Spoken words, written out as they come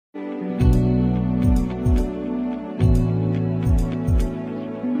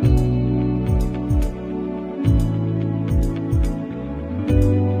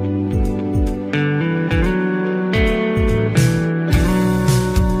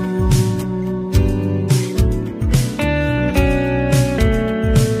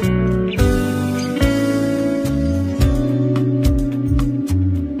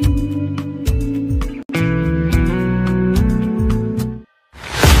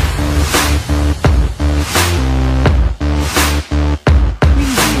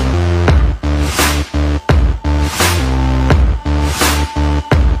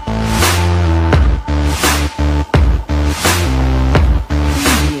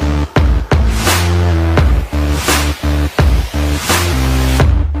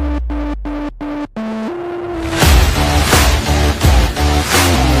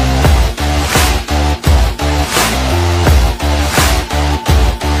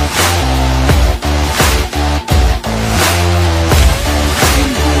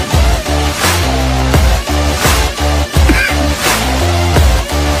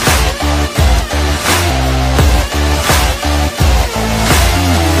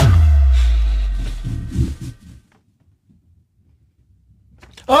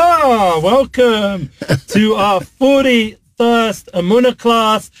Welcome to our 41st Amunah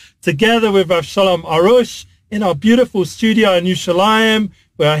class together with Rav Shalom Arush in our beautiful studio in Yerushalayim.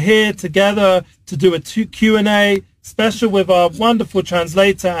 We are here together to do a Q&A special with our wonderful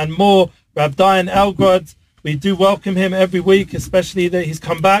translator and more, Rav Dayan Elgrod. We do welcome him every week, especially that he's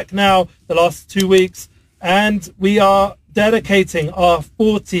come back now the last 2 weeks. And we are dedicating our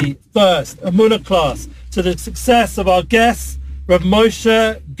 41st Amunah class to the success of our guests, Rav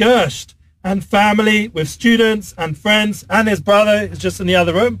Moshe, Gersht, and family, with students and friends, and his brother, who's just in the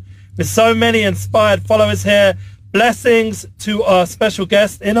other room, with so many inspired followers here. Blessings to our special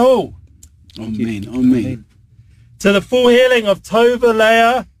guest in all. Amen, amen. To the full healing of Tova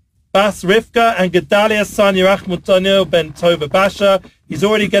Leah, Bas Rivka, and Gedaliah's son, Yerach Mutanil ben Tova Basha. He's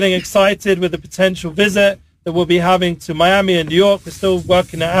already getting excited with the potential visit that we'll be having to Miami and New York. We're still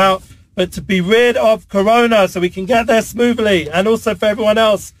working it out. But to be rid of Corona so we can get there smoothly, and also for everyone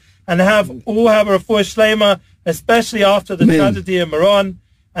else, and all have a refuah shlema, especially after the tragedy in Meron,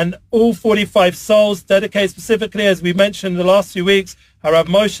 and all 45 souls dedicated specifically, as we mentioned in the last few weeks, Harav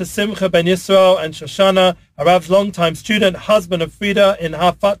Moshe Simcha ben Yisrael and Shoshana, Harav's longtime student, husband of Frida in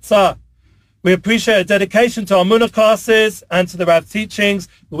Hafatza. We appreciate a dedication to our Amunah classes and to the Rav teachings.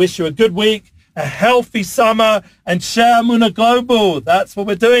 We wish you a good week, a healthy summer, and share Amunah Global. That's what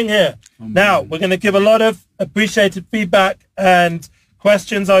we're doing here. Now, we're going to give a lot of appreciated feedback and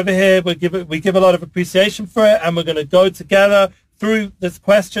questions over here. We give a lot of appreciation for it, and we're going to go together through these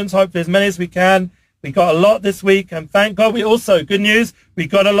questions, hopefully as many as we can. We got a lot this week, and thank God we also, good news, we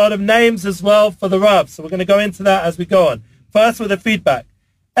got a lot of names as well for the Rav. So we're going to go into that as we go on. First with the feedback.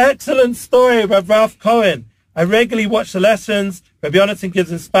 Excellent story, Rav Ralph Cohen. I regularly watch the lessons Rabbi Yonatan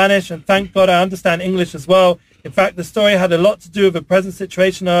gives in Spanish, and thank God I understand English as well. In fact, the story had a lot to do with a present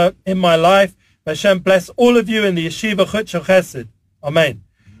situation in my life. May Hashem bless all of you in the Yeshiva Chut Shel Chesed. Amen.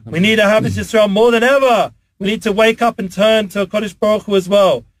 We need to have Yisrael more than ever. We need to wake up and turn to Kodesh Baruch Hu as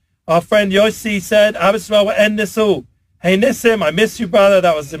well. Our friend Yossi said, Am Yisrael will end this all. Hey Nissim, I miss you, brother.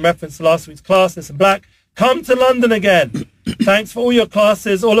 That was in reference to last week's class, Nissim Black. Come to London again. Thanks for all your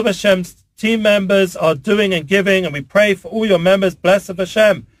classes. All of Hashem's team members are doing and giving, and we pray for all your members. Bless of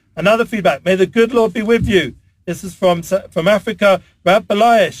Hashem. Another feedback. May the good Lord be with you. This is from Africa, Rab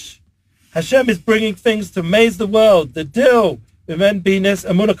Balayish. Hashem is bringing things to amaze the world. The deal with Binis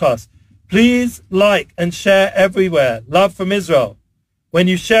and Munakas. Please like and share everywhere. Love from Israel. When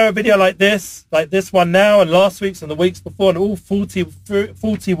you share a video like this one now, and last week's and the weeks before, and all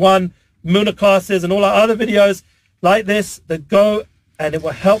 41 Muna classes and all our other videos like this that go, and it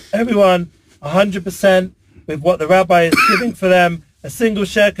will help everyone 100% with what the rabbi is giving for them. A single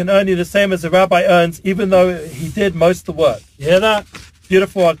share can earn you the same as the rabbi earns, even though he did most of the work. You hear that?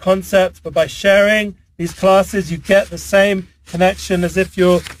 Beautiful, our concept. But by sharing these classes, you get the same connection as if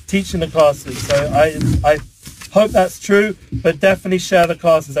you're teaching the classes. So I hope that's true, but definitely share the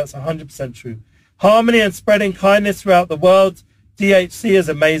classes. That's 100% true. Harmony and spreading kindness throughout the world. DHC is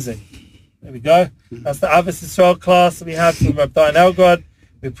amazing. There we go. That's the Avos Yisrael class that we had from Rav Dayan Elgrod.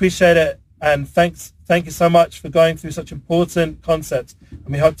 We appreciate it, and thank you so much for going through such important concepts. And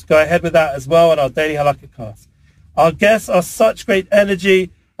we hope to go ahead with that as well in our daily halakha class. Our guests are such great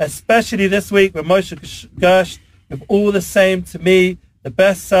energy, especially this week with Moshe Gersht, with All the Same to Me, the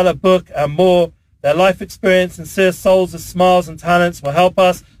bestseller book, and more. Their life experience, sincere souls of smiles and talents will help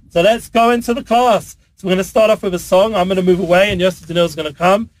us. So let's go into the class. So we're going to start off with a song. I'm going to move away, and Yosef Danil is going to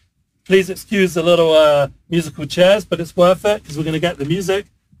come. Please excuse the little musical chairs, but it's worth it because we're going to get the music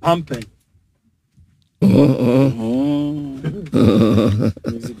pumping.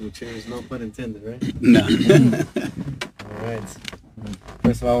 Musical chairs, no pun intended, right? No. All right.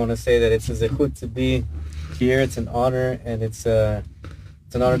 First of all, I want to say that it's a zechut to be here. It's an honor, and it's an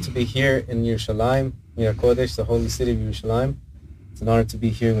honor to be here in Yerushalayim, Mir Kodesh, the holy city of Yerushalayim. It's an honor to be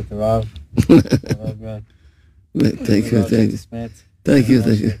here with the Rav. Thank you.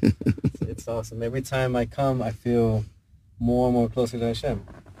 It's awesome. Every time I come, I feel more and more closer to Hashem.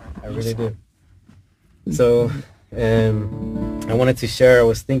 I really do. So, I wanted to share. I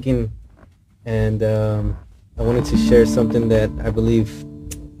was thinking, and I wanted to share something that I believe,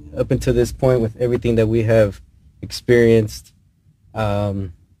 up until this point, with everything that we have experienced, the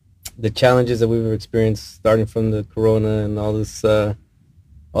challenges that we've experienced, starting from the corona and all these different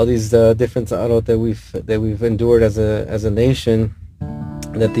tzarot that we've endured as a nation.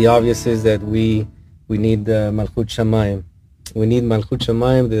 That the obvious is that we need Malchut Shamayim. We need Malchut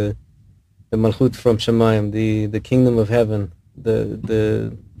Shamayim, the Malchut from Shamayim, the kingdom of heaven,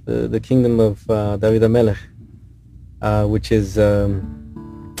 the kingdom of David HaMelech, which is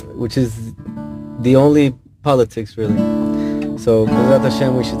the only politics really. So, B'ezrat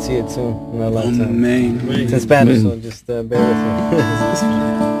Hashem, we should see it soon in our lifetime. Amen. It's in Spanish, so just bear with me.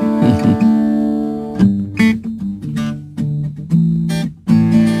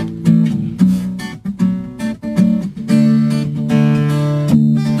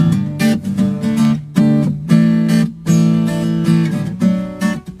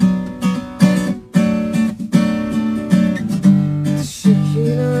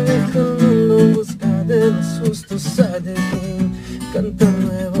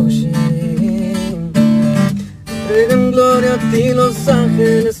 Los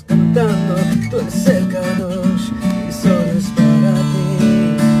ángeles cantando, tú eres el Kadosh y solo es para ti.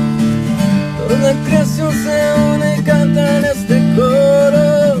 Toda creación se une y canta en este coro.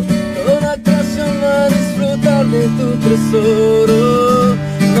 Toda creación va a disfrutar de tu tesoro.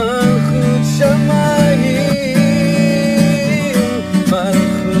 Malchut Shamayim,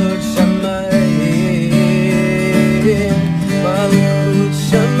 Malchut Shamayim, Malchut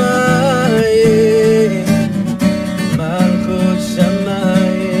Shamayim.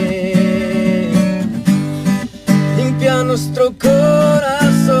 Nuestro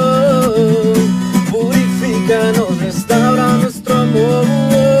corazón, purifícanos, restaura nuestro amor.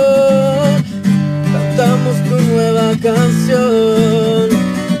 Cantamos tu nueva canción,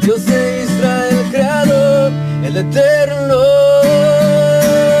 Dios de Israel, creador, el eterno.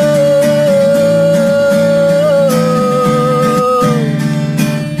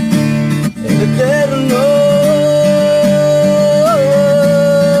 El eterno.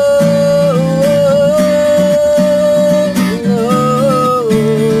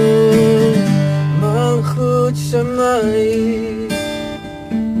 Malchut Shamayim,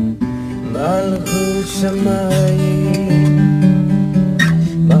 Malchut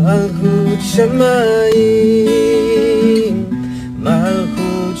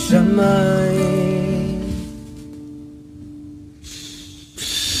Shamayim.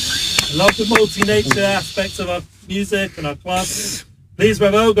 I love the multi-nature aspects of our music and our classes. Please,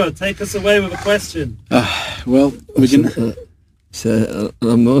 Rav Olga, take us away with a question. Well, we're gonna...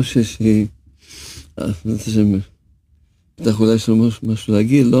 Moshe, משהו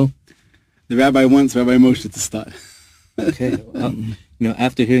להגיד, לא? The rabbi wants Rabbi Moshe to start. Okay, well,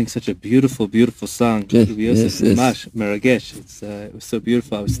 after hearing such a beautiful, beautiful song, Yosef, Meragesh, it was so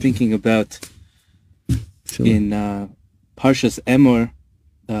beautiful. I was thinking about in Parshas Emor,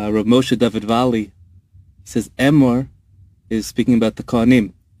 Rav Moshe David Vali, he says Emor is speaking about the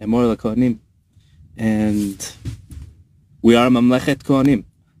Kohanim, Emor la Kohanim, and we are Mamlechet Kohanim.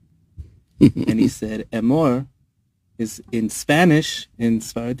 And he said Emor is in Spanish, in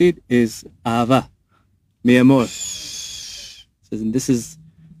Sfaradit, is Ahava, mi amor. And this is,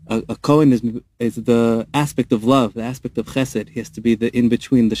 a Kohen is the aspect of love, the aspect of chesed. He has to be the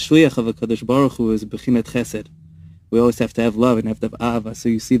in-between. The shliach of HaKadosh Baruch Hu is bechinat chesed. We always have to have love and have to have ahava. So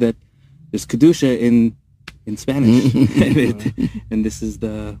you see that there's kedusha in Spanish. And this is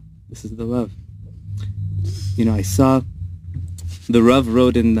the love. I saw the Rav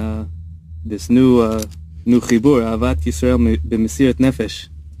wrote in this new chibur, Ahavat Yisrael b'mesirat nefesh.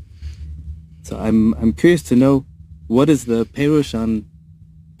 So I'm curious to know, what is the perush on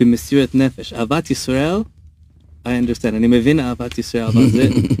b'mesirat nefesh? Ahavat Yisrael, I understand. Ani mevin Ahavat Yisrael.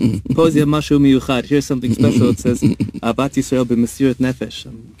 Pozia mashu miyuchad. Here's something special. It says Ahavat Yisrael b'mesirat nefesh.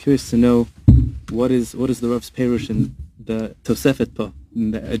 I'm curious to know what is the Rav's perush in the Tosefet po,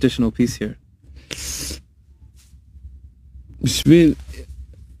 in the additional piece here. בשביל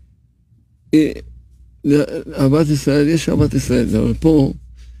אהבת ישראל, יש אהבת ישראל, אבל פה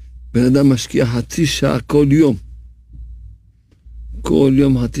בן אדם משקיע חצי שעה כל יום. כל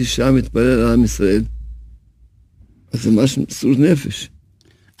יום חצי שעה מתפלל על עם ישראל. אז זה ממש מסירות נפש.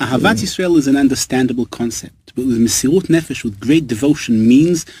 Ahavat Yisrael is an understandable concept, but with Mesirut Nefesh, with great devotion,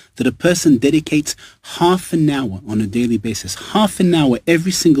 means that a person dedicates half an hour on a daily basis, half an hour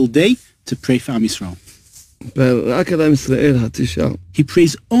every single day to pray for Am Yisrael. רק על עם ישראל חצי שעה. He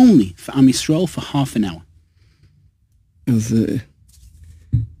prays only for Am Yisrael for half an hour. אז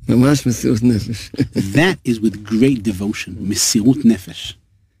ממש מסירות נפש. That is with great devotion, Mesirut Nefesh.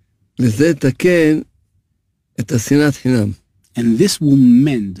 וזה תקן את השנאת חינם. And this will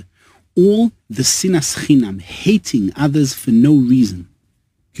mend all the sinas chinam, hating others for no reason.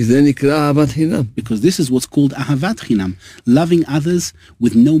 כי זה נקרא אהבת חינם. Because this is what's called ahavat chinam, loving others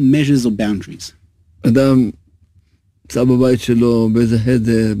with no measures or boundaries. אדם נמצא בבית שלו, באיזה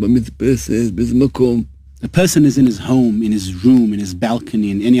חדר, במדפסת, באיזה מקום. A person is in his home, in his room, in his balcony,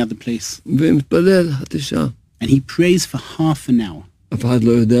 in any other place. ומתפלל חצי שעה. And he prays for half an hour. אף אחד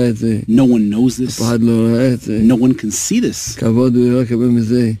לא יודע את זה. No one knows this. אף אחד לא רואה את זה. No one can see this. כבוד הוא לא יקבל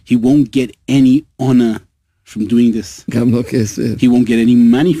מזה. He won't get any honor from doing this. גם לא כסף. He won't get any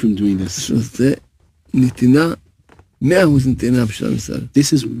money from doing this. שזה נתינה, 100% נתינה בשביל עם ישראל.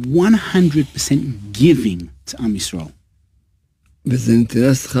 This is 100% giving to Am Yisrael. וזה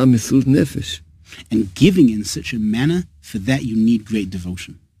נתינה שכר מסירות נפש. And giving in such a manner, for that you need great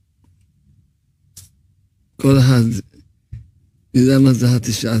devotion. כל אחד יודע מה זה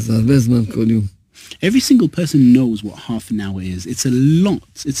התשעה, זה הרבה זמן כל יום. Every single person knows what half an hour is. It's a lot.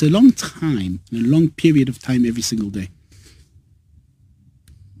 It's a long time, a long period of time every single day.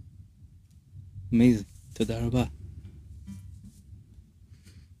 Amazing. תודה רבה.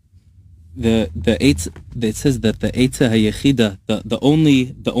 The eight, it says that the Eitza HaYechida,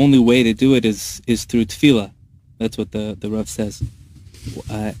 the only way to do it is through tefillah. That's what the Rav says.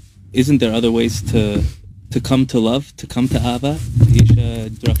 Isn't there other ways to come to love, to come to Ahava? יש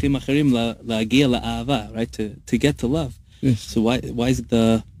דרכים אחרים להגיע לאהבה, right? To get to love. Yes. So why is it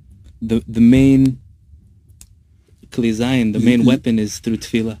the main kli zayin, the main weapon is through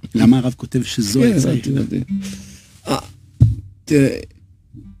tefillah? למה הרב כותב שזו כן, עצה? הבנתי. תראה,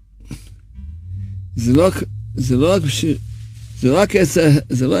 זה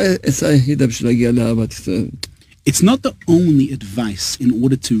לא עצה היחידה בשביל להגיע לאהבת ישראל. It's not the only advice in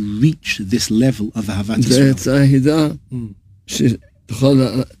order to reach this level of Ahavat זה Yisrael. עצה היחידה שתוכל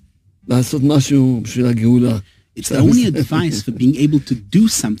לעשות משהו בשביל הגאולה. It's the only advice for being able to do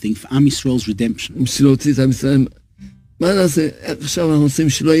something for Am Yisrael's redemption. בשביל להוציא את עם ישראל. מה נעשה? עכשיו אנחנו רוצים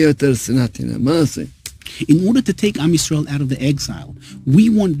שלא יהיה יותר שנאת חינם. מה נעשה? In order to take Am Yisrael out of the exile, we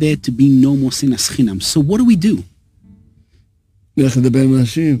want there to be no more sinas chinam. So what do? נלך לדבר עם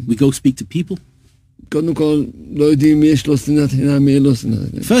אנשים. We go speak to people. קודם כל, לא יודעים מי יש לו שנאת חינם, מי לא שנאת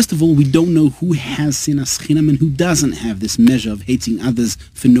חינם. First of all, we don't know who has sinas chinam and who doesn't have this measure of hating others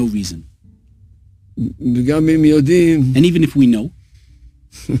for no reason. וגם אם יודעים, And even if we know,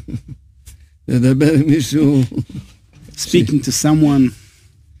 לדבר עם מישהו, speaking to someone,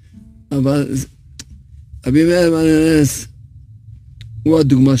 אבל רבי מאיר בעל הנס הוא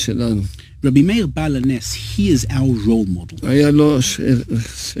הדוגמה שלנו. Rabbi Meir Baal HaNes, he is our role model. היה לו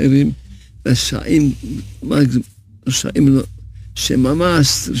שרים רשעים,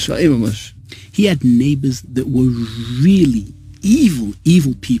 שממש רשעים ממש. He had neighbors that were really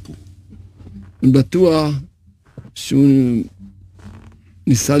evil people. בטוח שהוא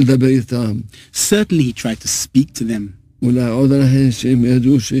ניסה לדבר איתם. Certainly he tried to speak to them. אולי עוד אנשים שהם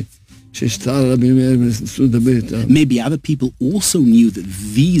ידעו שיש צער רבי מאיר וניסו לדבר איתם. Maybe other people also knew that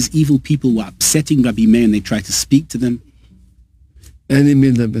these evil people were upsetting Rabbi Meir and they tried to speak to them. אין עם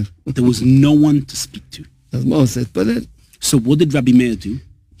מי לדבר. There was no one to speak to. אז מה עושה? התפלל. So what did Rabbi Meir do?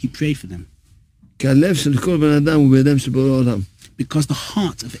 He prayed for them. כי הלב של כל בן אדם הוא בידם של בורא עולם. Because the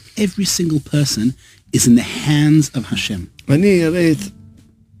heart of every single person is in the hands of Hashem. אני הרי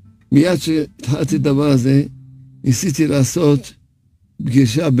מיד שהתחלתי את הדבר הזה, ניסיתי לעשות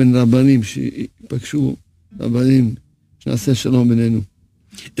פגישה בין רבנים שיפגשו רבנים, שנעשה שלום בינינו.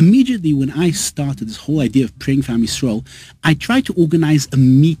 Immediately when I started this whole idea of praying for Am Yisrael, I tried to organize a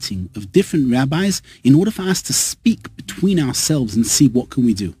meeting of different rabbis in order for us to speak between ourselves and see what can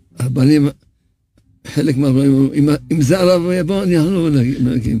we do. רבנים, חלק מהרבנים, אם זה הרב יבוא, אנחנו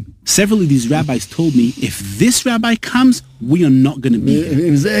נגיעים. Several of these rabbis told me, if this rabbi comes, we are not going to be here.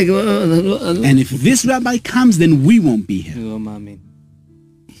 אם זה יגמר, אנחנו... And if this rabbi comes, then we won't be here. אני לא מאמין.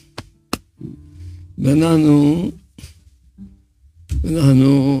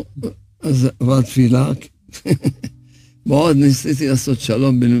 ואנחנו, אז עבד תפילה, מאוד ניסיתי לעשות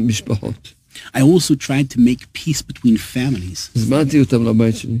שלום בין משפחות. I also tried to make peace between families. הזמנתי אותם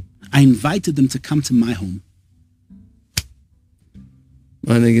לבית שלי. I invited them to come to my home.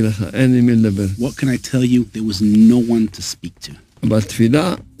 מה אני אגיד לך? אין לי מי לדבר. What can I tell you? There was no one to speak to. אבל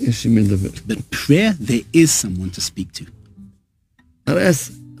תפילה, יש לי מי לדבר. But prayer, there is someone to speak to. הרי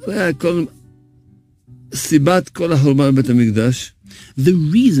כל... סיבת כל החורבן בבית המקדש, The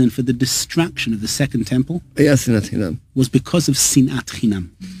reason for the destruction of the second temple היה שנאת חינם. was because of sinat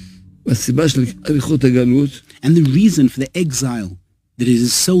chinam. והסיבה של אריכות הגלות, And the reason for the exile, that it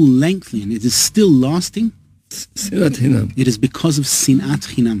is so lengthy and it is still lasting, שנאת חינם. it is because of sinat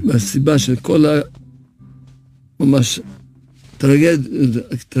chinam. והסיבה של כל ממש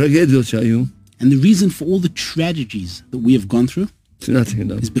טרגדיות שהיו, And the reason for all the tragedies that we have gone through שנאת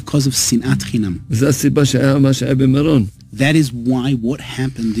חינם. is because of sinat chinam. וזו הסיבה שהיה מה שהיה במירון. That is why what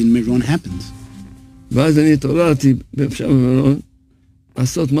happened in Meron happened. ואז אני התעוררתי שם במירון,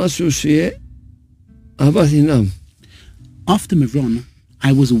 לעשות משהו שיהיה אהבת חינם. After Meron,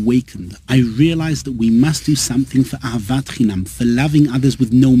 I was awakened. I realized that we must do something for ahavat chinam, for loving others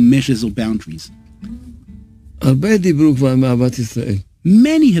with no measures or boundaries. הרבה דיברו כבר מאהבת ישראל.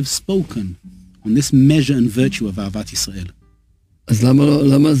 Many have spoken on this measure and virtue of Ahavat Israel. אז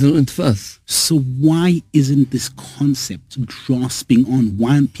למה זה לא נתפס? So why isn't this concept grasping on?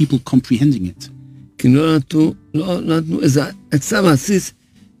 Why aren't people comprehending it? כי לא נתנו איזה עצה מעשית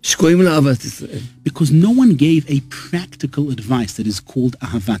שקוראים לה אהבת ישראל. Because no one gave a practical advice that is called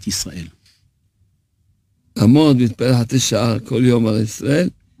Ahavat Israel. עמוד והתפלל חצי שעה כל יום על ישראל,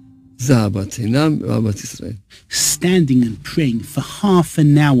 זה אהבת חינם ואהבת ישראל. Standing and praying for half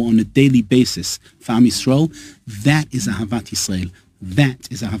an hour on a daily basis for Am Yisrael, that is Ahavat Israel. That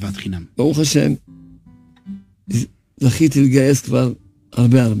is Ahavat Chinam. ברוך השם, זכיתי לגייס כבר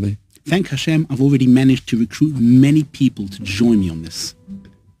הרבה. Thank Hashem, I've already managed to recruit many people to join me on this.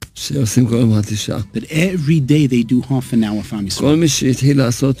 שעושים כל יום חצי שעה. That every day they do half an hour for Am Yisrael. כל מי שהתחיל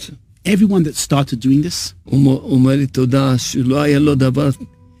לעשות, Everyone that started doing this, הוא אומר לי תודה שלא היה לו דבר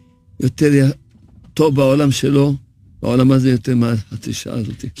יותר טוב בעולם שלו, בעולם הזה יותר מהחצי שעה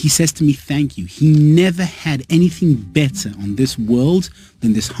הזאת. he says to me, thank you. He never had anything better on this world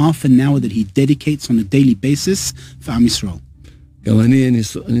than this half an hour that he dedicates on a daily basis for Am Yisrael. גם אני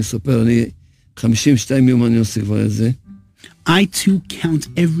אספר, אני 52 יום אני עושה כבר את זה. I too count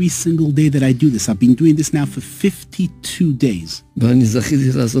every single day that I do this. I've been doing this now for 52 days. ואני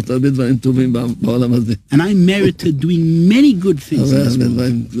זכיתי לעשות הרבה דברים טובים בעולם הזה. And I merited doing many good things in this הרבה world.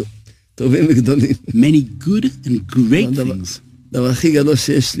 דברים טובים וגדולים. Many good and great things. הדבר הכי גדול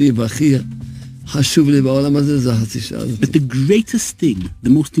שיש לי והכי חשוב לי בעולם הזה זה החצי שעה הזאת. But the greatest thing, the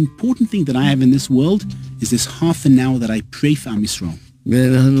most important thing that I have in this world is this half an hour that I pray for Am Yisrael.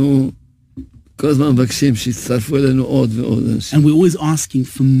 ואנחנו כל הזמן מבקשים שיצטרפו אלינו עוד ועוד אנשים. And we're always asking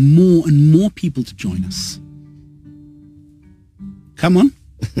for more and more people to join us. Come on,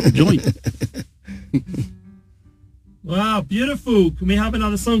 join. Wow, beautiful. Can we have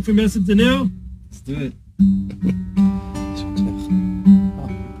another song from Yosef Daniel? Let's do it.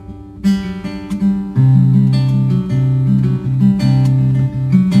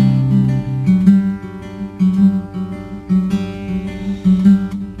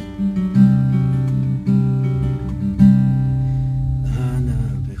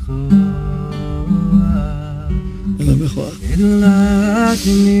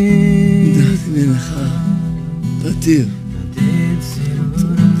 דחני לך, תתיר.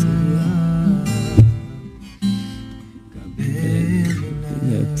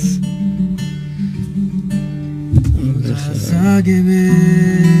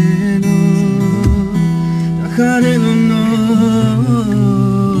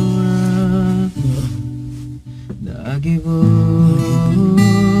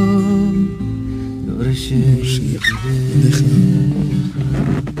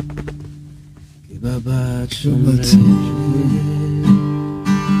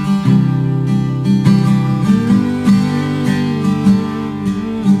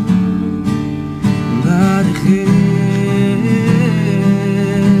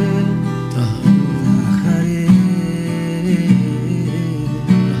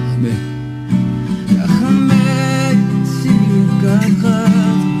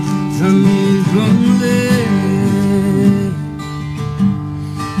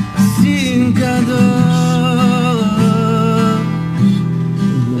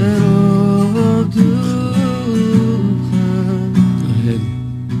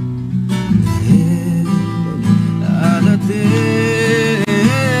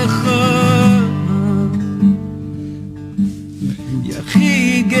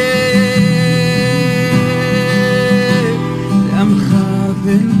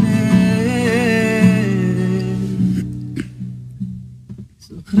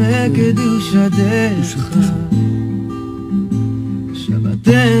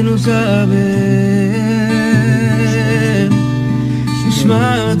 שבתנו סבר,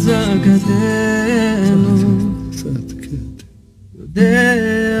 נשמע צעקתנו,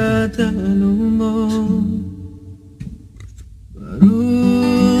 יודע תעלומו,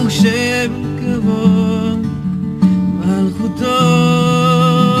 ברוך שם כבוד מלכותו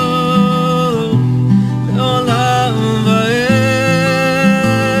לעולם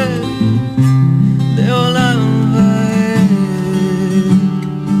ועד, לעולם ועד.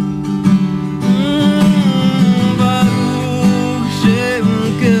 ברוך שם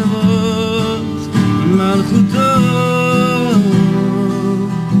כבוד מלכותו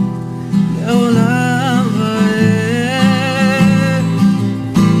לעולם ועד,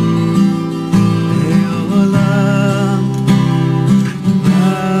 לעולם ועד.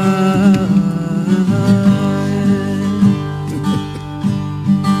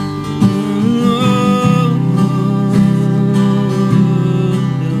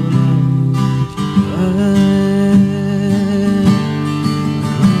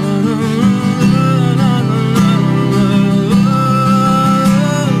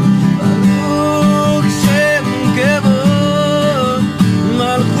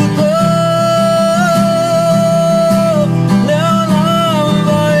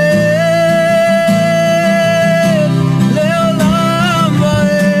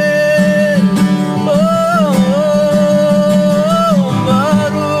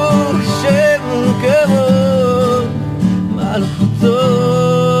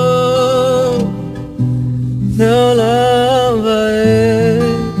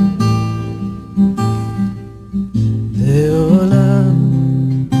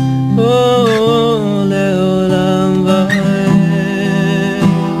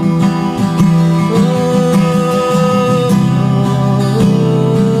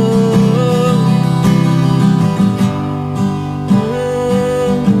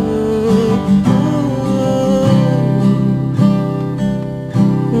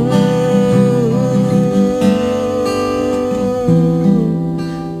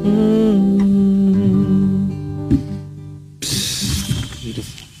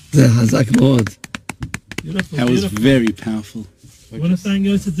 חזק מאוד. Beautiful, That was beautiful. very powerful. I want to thank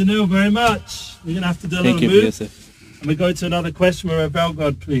Yosef Daniel very much. We're going to have to do a Thank little you, move. Yosef. And we go to another question with Rebel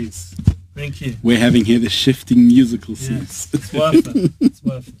God, please. Thank you. We're having here the shifting musical scenes. Yes, it's worth it. It's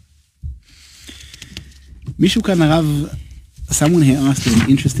worth it. Mishu כאן הרב, someone here asked an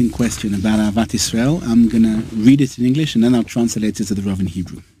interesting question about Ahavat Israel. I'm going to read it in English and then I'll translate it to the Rav in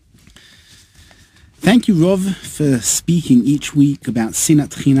Hebrew. Thank you, Rav, for speaking each week about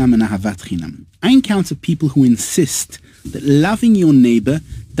Sinat Chinam and Ahavat Chinam. I encounter people who insist that loving your neighbor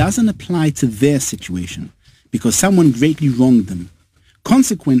doesn't apply to their situation because someone greatly wronged them.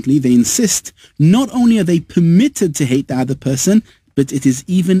 Consequently, they insist not only are they permitted to hate the other person, but it is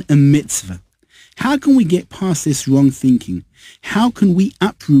even a mitzvah. How can we get past this wrong thinking? How can we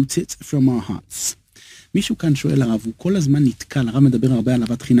uproot it from our hearts? מישהו כאן שואל הרב, הוא כל הזמן נתקל, הרב מדבר הרבה על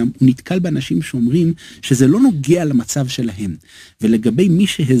אהבת חינם, הוא נתקל באנשים שאומרים שזה לא נוגע למצב שלהם. ולגבי מי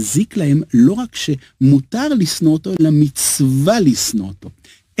שהזיק להם, לא רק שמותר לשנוא אותו, אלא מצווה לשנוא אותו.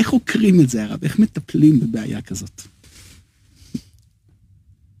 איך חוקרים את זה הרב? איך מטפלים בבעיה כזאת?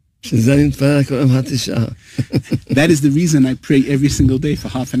 שזה אני מתפלל כל יום חצי שעה. That is the reason I pray every single day for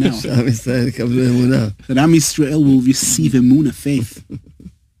half an hour. שעם ישראל יקבלו אמונה. That Am Yisrael will receive emunah, faith.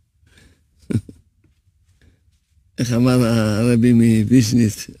 איך אמר הרבי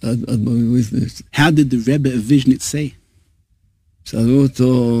מוויז'ניץ, אדמו"ר מוויז'ניץ. How did the Rebbe of Vizhnitz say? שאלו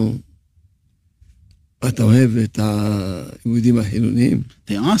אותו, אתה אוהב את היהודים החילונים?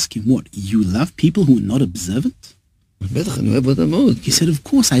 They ask him, what, you love people who are not observant? בטח, אני אוהב אותם מאוד. He said, of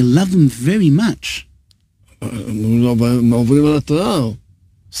course, I love them very much. הם עוברים על התורה.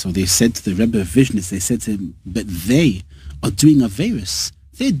 So they said to the Rebbe of Vizhnitz, they said to him, but they are doing Averis.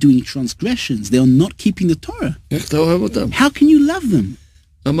 They're doing transgressions. They are not keeping the Torah. איך אתה אוהב אותם? How can you love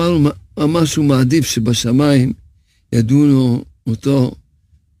them? אמר שהוא מעדיף שבשמיים ידונו אותו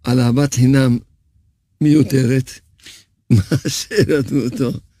על אהבת חינם מיותרת, מאשר ידונו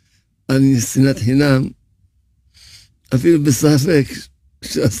אותו על שנאת חינם, אפילו בספק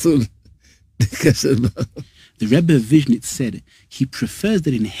שאסור לקשר בה. The Rebbe of Vizhnitz said he prefers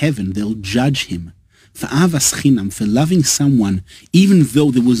that in heaven they'll judge him for avas chinam, for loving someone, even though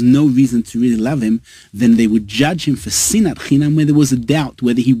there was no reason to really love him, then they would judge him for sinat chinam, where there was a doubt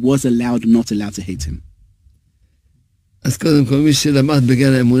whether he was allowed or not allowed to hate him. אז קודם כל, מי שלמד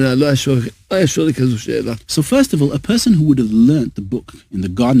בגן האמונה, לא היה שואל לי כזו שאלה. So first of all, a person who would have learnt the book in the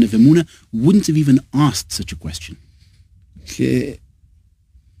Garden of Emunah wouldn't have even asked such a question. כי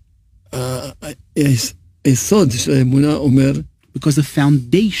היסוד של האמונה אומר, Because the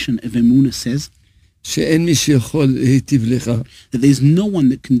foundation of Emunah says שאין מי שיכול להיטיב לך, that there's no one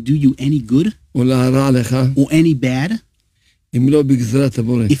that can do you any good או להרע לך, or any bad אם לא בגזרת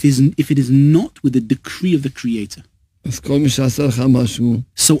הבורא. if it is not with the decree of the Creator. אז כל מי שעשה לך משהו,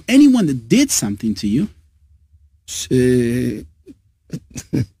 So anyone that did something to you,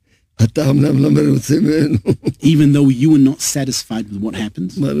 אתה אמנם לא מרוצה ממנו, even though you were not satisfied with what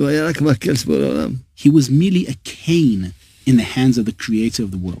happened, אבל הוא היה רק מקל של בורא עולם. he was merely a cane in the hands of the Creator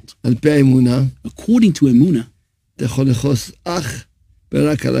of the world. על פי האמונה, According to Emunah, אתה יכול לכעוס אך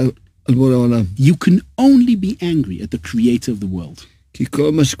ורק על בורא עולם. you can only be angry at the Creator of the world. כי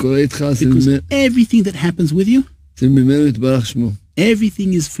כל מה שקורה איתך, Because everything that happens with you, זה ממנו יתברך שמו.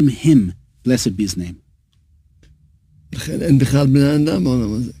 everything is from Him. Blessed be His name. לכן אין בכלל בני אדם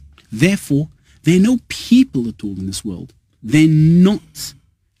בעולם הזה. Therefore, there are no people at all in this world. They're not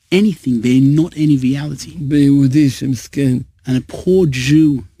anything. They're not any reality. ביהודי שמסכן, And a poor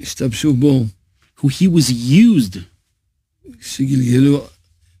Jew השתמשו בו, who he was used, שגלגלו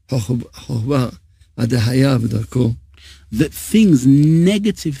חוכבה עד החיה בדרכו, that things,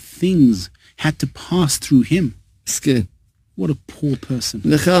 negative things, had to pass through him. מסכן. What a poor person.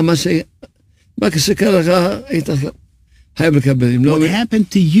 לך, מה שקרה לך, היית חייב לקבל. What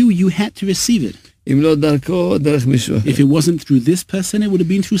happened to you, you had to receive it. אם לא דרכו, דרך מישהו אחר. If it wasn't through this person, it would have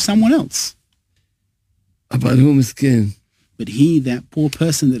been through someone else. אבל הוא מסכן. But he, that poor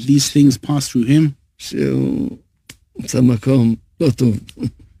person that these things passed through him, שהוא נמצא מקום לא טוב.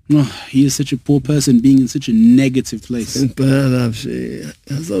 oh, he is such a poor person being in such a negative place. נתפלל עליו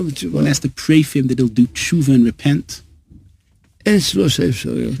שיעזור בתשובה. One has to pray for him that he'll do tshuva and repent. אין שלוש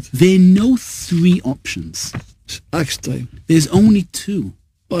אפשרויות. There are no three options. רק שתיים. There's only two.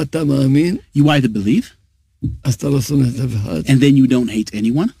 או אתה מאמין, You either believe, אז אתה לא שונא את אף אחד, and then you don't hate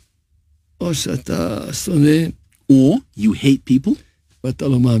anyone, או שאתה שונא, or you hate people, ואתה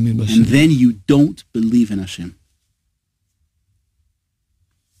לא מאמין בשם. and then you don't believe in Hashem.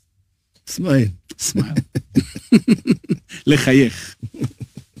 סמייל. Smile. Lechayech.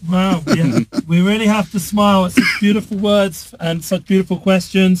 Wow, yeah. We really have to smile at such beautiful words and such beautiful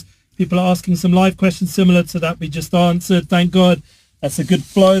questions. People are asking some live questions similar to that we just answered. Thank God. That's a good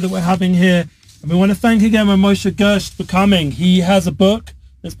flow that we're having here. And we want to thank again Moshe Gersht for coming. He has a book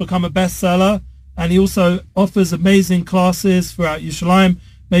that's become a bestseller, and he also offers amazing classes throughout Yerushalayim.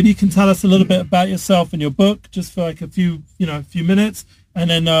 Maybe you can tell us a little bit about yourself and your book, just for like a few minutes. And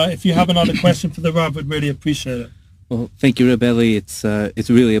then if you have another question for the Rav, we'd really appreciate it. Well, thank you, Reb Eli. It's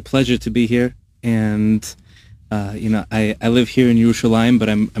really a pleasure to be here. And, I live here in Yerushalayim, but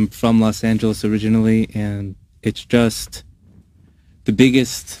I'm from Los Angeles originally. And it's just the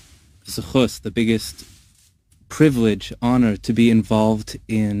biggest zechus, the biggest privilege, honor to be involved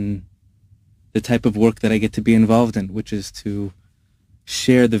in the type of work that I get to be involved in, which is to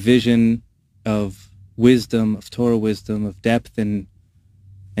share the vision of wisdom, of Torah wisdom, of depth and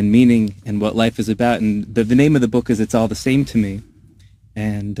meaning and what life is about. And the name of the book is It's All the Same to Me.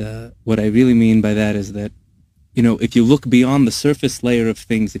 And what I really mean by that is that, if you look beyond the surface layer of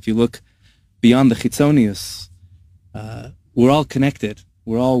things, if you look beyond the chitzonius, we're all connected.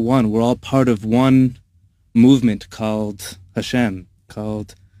 We're all one. We're all part of one movement called Hashem,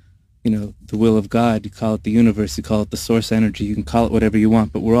 called, the will of God. You call it the universe, you call it the source energy, you can call it whatever you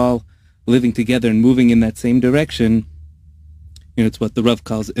want, but we're all living together and moving in that same direction. It's what the Rav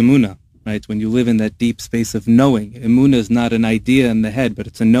calls emunah, right? When you live in that deep space of knowing. Emunah is not an idea in the head, but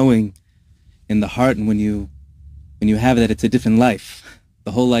it's a knowing in the heart. And when you have that, it's a different life.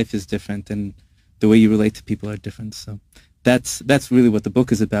 The whole life is different, and the way you relate to people are different. So that's really what the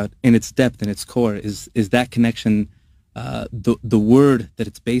book is about, in its depth and its core, is that connection. The word that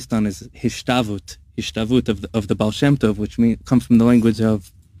it's based on is hishtavut of the Baal Shem Tov, which comes from the language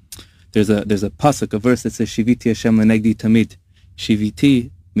of, there's a pasuk, a verse that says Shiviti Hashem lenegdi tamid.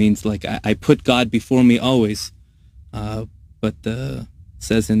 Shiviti means like I put God before me always, but it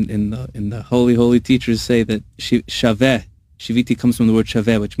says in the holy teachers say that shaveh, Shiviti comes from the word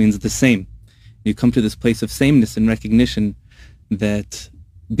shaveh, which means the same. You come to this place of sameness and recognition that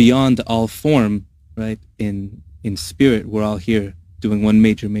beyond all form, right, in spirit, we're all here doing one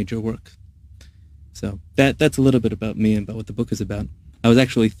major work. So that's a little bit about me and about what the book is about. I was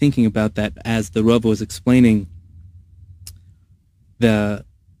actually thinking about that as the Rav was explaining the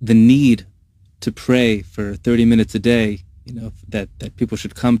need to pray for 30 minutes a day, that people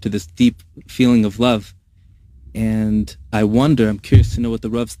should come to this deep feeling of love. And I'm curious to know what the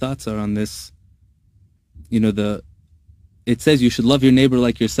Rav's thoughts are on this. It says you should love your neighbor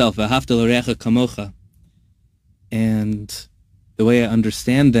like yourself. V'ahavta l'reacha kamocha. And the way I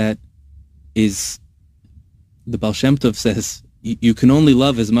understand that is, the Baal Shem Tov says, you can only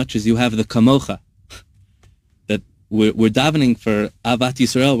love as much as you have the kamocha. That we're davening for Avat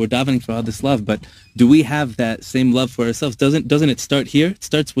Yisrael, we're davening for all this love, but do we have that same love for ourselves? Doesn't it start here? It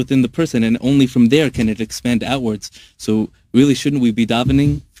starts within the person, and only from there can it expand outwards. So really, shouldn't we be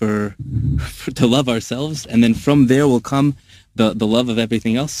davening for to love ourselves, and then from there will come the love of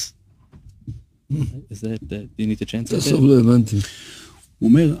everything else? Is that you need to translate that? הוא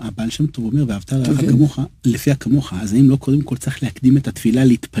אומר, הבעל שם טוב אומר, ואהבת לרעך כמוך, לפי הכמוך, אז האם לא קודם כל צריך להקדים את התפילה,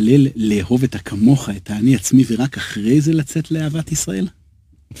 להתפלל, לאהוב את הכמוך, את האני עצמי, ורק אחרי זה לצאת לאהבת ישראל?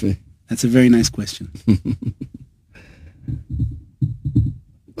 That's a very nice question.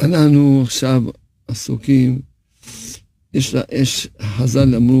 אנחנו עכשיו עסוקים, יש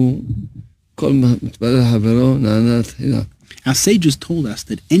חז"ל אמרו, כל מתפלל חברו נענה תחילה. Our sages told us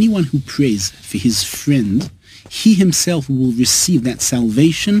that anyone who prays for his friend, he himself will receive that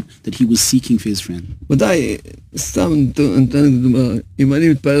salvation that he was seeking for his friend. ודאי, סתם אם אני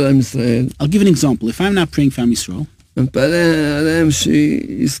מתפלל על ישראל, I'll give an example. If I'm now praying for Am Yisrael, מתפלל עליהם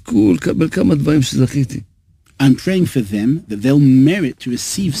שיזכו לקבל כמה דברים שזכיתי. I'm praying for them that they'll merit to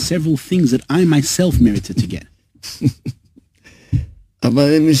receive several things that I myself merited to get.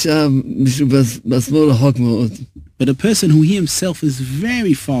 אבל אם מישהו בשמאל רחוק מאוד, But a person who he himself is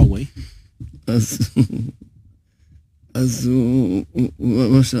very far away, אז הוא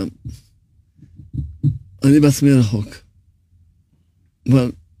מה שם, אני בעצמי רחוק,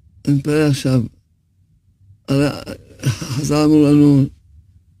 אבל אני מתפלל עכשיו, חז"ל אמרו לנו,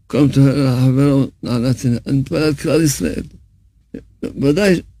 כל מתפלל לחברו נענת, אני מתפלל על כלל ישראל,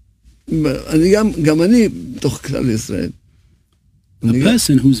 ודאי, גם אני בתוך כלל ישראל. a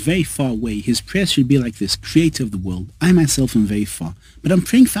person who's very far away, his prayer should be like this: Creator of the world, I myself am very far, but I'm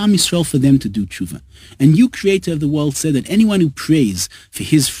praying for Am Yisrael for them to do tshuva. And you, Creator of the world, said that anyone who prays for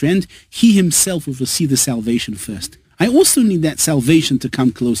his friend, he himself will receive the salvation first. I also need that salvation to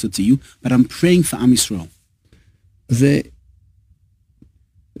come closer to you, but I'm praying for Am Yisrael. זה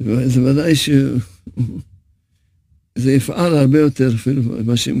ודאי שזה יפעל הרבה יותר אפילו,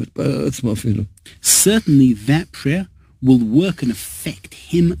 מה שמתפלל על עצמו אפילו. Certainly that prayer will work and affect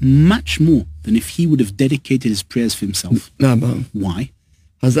him much more than if he would have dedicated his prayers for himself. למה? Why?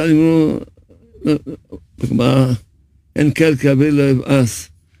 חז"ל אמרו, בגמרא, אין קרקע ולא יבאס.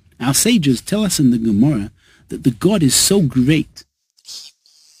 Our sages tell us in the Gemara that the God is so great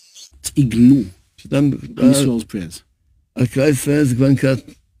to ignore שאדם Israel's prayers. על כלל ישראל זה כבר נקרא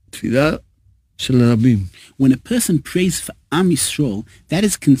תפילה של רבים. When a person prays for Am Yisrael, that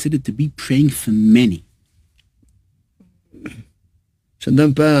is considered to be praying for many.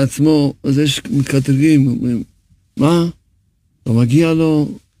 כשאדם פעל על עצמו, אז יש מקטרגים, אומרים, מה? לא מגיע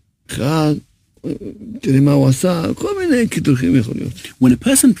לו, אחד, תראה מה הוא עשה, כל מיני קטרגים יכול להיות. When a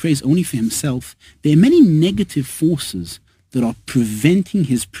person prays only for himself, there are many negative forces that are preventing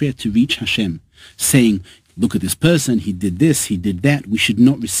his prayer to reach Hashem, saying, look at this person, he did this, he did that, we should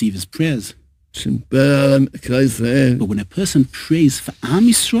not receive his prayers. כשמפעל על כלל ישראל, But when a person prays for Am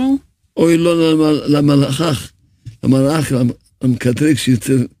Yisrael, אוי לא למלאך, המקטרג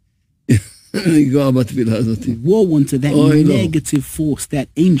שיוצא לגוע בתפילה הזאת. woe unto that Oy, no. negative force, that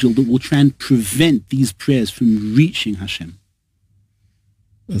angel that will try and prevent these prayers from reaching Hashem.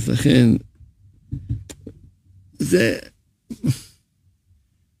 אז לכן, זה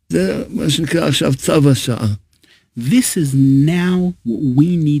מה שנקרא עכשיו צו השעה. This is now what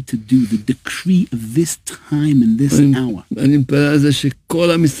we need to do, the decree of this time and this hour. אני מתפלל על זה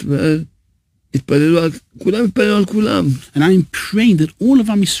שכל עם ישראל יתפללו על כולם, יתפללו על כולם. And I'm praying that all of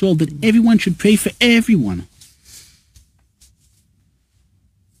Am Yisrael, that everyone should pray for everyone.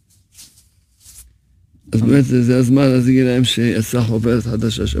 אז באמת זה הזמן להזכיר להם שיצא חוברת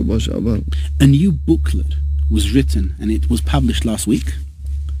חדשה שבוע שעבר. A new booklet was written and it was published last week.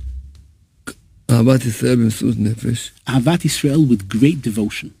 אהבת ישראל במסירות נפש. Ahavat Yisrael with great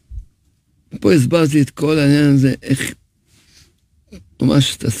devotion. פה הסברתי את כל העניין הזה, איך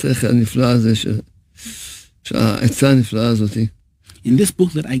ממש את השכל הנפלא הזה, שהעצה הנפלאה הזאת. In this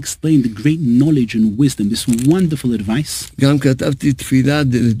booklet I explained the great knowledge and wisdom, this wonderful advice. גם כתבתי תפילה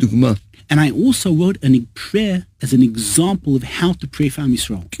לדוגמה. And I also wrote a prayer as an example of how to pray for Am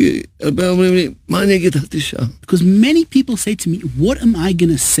Yisrael. כי הרבה אומרים לי, מה אני אגיד חצי שעה? Because many people say to me, what am I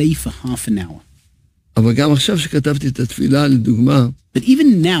going to say for half an hour? אבל גם עכשיו שכתבתי את התפילה לדוגמה, But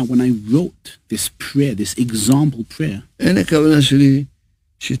even now, when I wrote this prayer, this example prayer, אין הכוונה שלי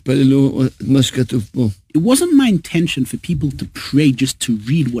שיתפללו את מה שכתוב פה. it wasn't my intention for people to pray just to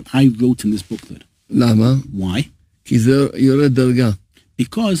read what I wrote in this booklet. למה? Why? כי זה יורד דרגה.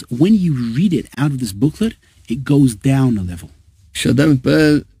 Because when you read it out of this booklet, it goes down a level. כשאדם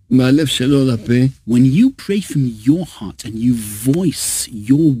מתפלל מהלב שלו לפה, When you pray from your heart and you voice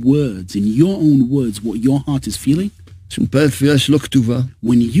your words, in your own words, what your heart is feeling, כשמתפלל תפילה שלא כתובה,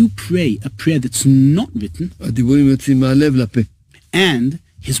 when you pray a prayer that's not written, הדיבורים יוצאים מהלב לפה. and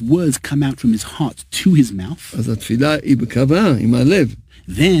his words come out from his heart to his mouth, אז התפילה היא בכוונה, היא מהלב.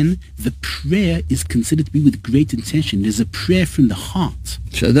 then the prayer is considered to be with great intention. There's a prayer from the heart.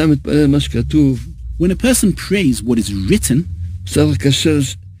 כשאדם מתפלל מה שכתוב, When a person prays what is written,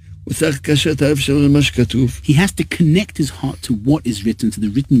 הוא צריך לקשר את הלב שלו למה שכתוב. he has to connect his heart to what is written, to the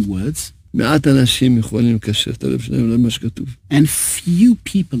written words. מעט אנשים יכולים לקשר את הלב שלהם למה שכתוב. And few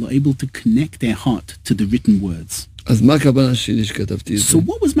people are able to connect their heart to the written words. אז מה הכוונה שלי שכתבתי את זה? So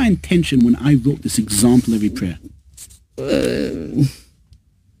what was my intention when I wrote this exemplary prayer?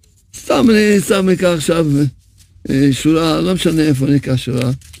 סתם אני אקח עכשיו שורה, לא משנה איפה אני אקח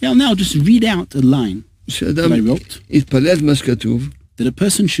שורה. Now just read out a line שאדם that I wrote, יתפלל את מה שכתוב, that a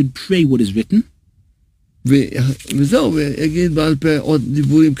person should pray what is written, וזהו, ויגיד בעל פה עוד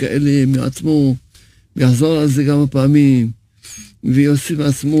דיבורים כאלה מעצמו, ויחזור על זה כמה פעמים, ויוסיף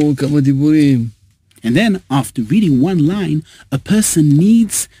מעצמו כמה דיבורים. and then after reading one line, a person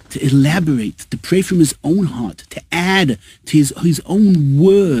needs to elaborate, to pray from his own heart, to add to his own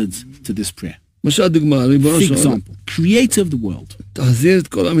words to this prayer. משל דוגמה, ריבונו For של עולם, example, creator of the world, תחזיר את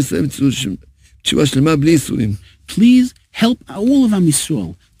כל עם ישראל תשובה שלמה בלי ייסורים. please help all of Am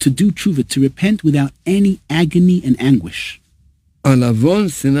Yisrael to do tshuva, to repent without any agony and anguish, על עוון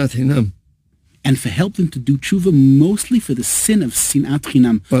שנאת חינם. and for help them to do tshuva mostly for the sin of sinat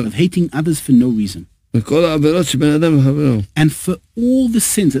chinam, of hating others for no reason, וכל העבירות שבין אדם וחברו. and for all the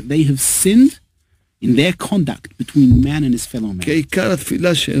sins that they have sinned in their conduct between man and his fellow man. כי עיקר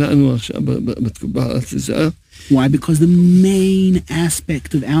התפילה שלנו עכשיו בתקופה התסיסה, Why? Because the main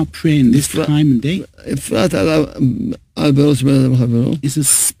aspect of our prayer in this time and day אפרת על העבירות שבין אדם וחברו, is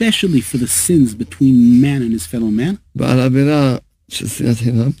especially for the sins between man and his fellow man, ועל העבירה של שנאת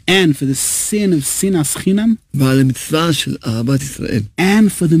חינם, and for the sin of sinas chinam, ועל המצווה של אהבת ישראל.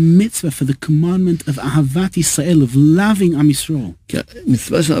 and for the mitzvah, for the commandment of ahavat Yisrael, of loving Am Yisrael. כי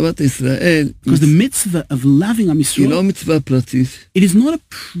המצווה של אהבת ישראל, Because the mitzvah of loving Am היא לא Yisrael, מצווה פרטית, it is not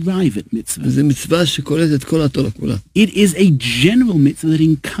a private mitzvah. זה מצווה שכוללת את כל התורה כולה. It is a general mitzvah that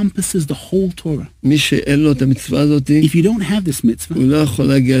encompasses the whole Torah. מי שאין לו את המצווה הזאת, If you don't have this mitzvah, הוא לא יכול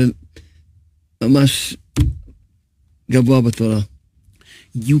להגיע ממש גבוה בתורה.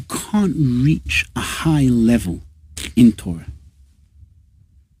 you can't reach a high level in Torah.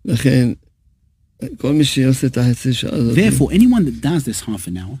 לכן, כל מי שעושה את החצי שעה הזאת, Therefore, anyone that does this half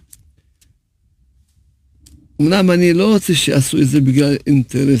an hour, אמנם אני לא רוצה שיעשו את זה בגלל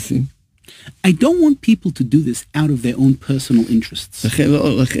אינטרסים, I don't want people to do this out of their own personal interests. לכן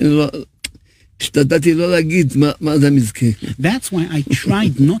לא, השתדלתי לא להגיד מה אדם יזכה. That's why I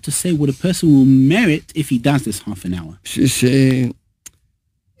tried not to say what a person will merit if he does this half an hour.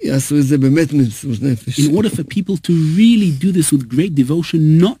 שיעשו את זה באמת במסירות נפש. In order for people to really do this with great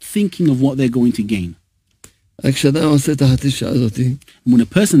devotion, not thinking of what they're going to gain. רק כשאדם עושה את החצי שעה הזאת, When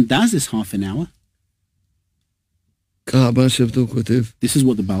a person does this half an hour, ככה הבעל שם טוב כותב, this is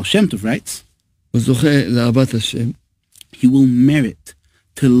what the Baal Shem Tov writes, הוא זוכה לאהבת השם, he will merit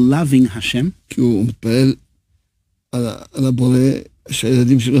to loving Hashem, כי הוא מתפעל על הבורא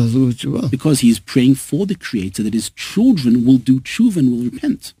שהילדים שלו יחזרו בתשובה. because he is praying for the Creator that his children will do tshuva and will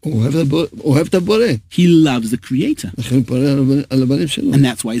repent. הוא אוהב את הבורא, He loves the Creator, לכן הוא מתפעל על הבנים שלו. and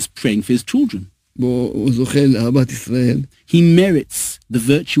that's why he's praying for his children. הוא זוכה לאהבת ישראל, He merits the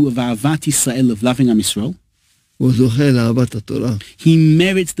virtue of Ahavat Yisrael, of loving Am Yisrael. הוא זוכה לאהבת התורה. He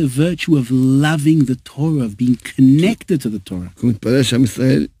merits the virtue of loving the Torah, of being connected to the Torah, הוא מתפלל שעם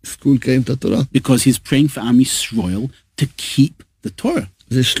ישראל יזכו לקיים את התורה. because he's praying for Am Yisrael to keep the Torah.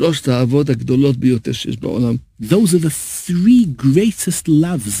 זה שלושת האהבות הגדולות ביותר שיש בעולם. Those are the three greatest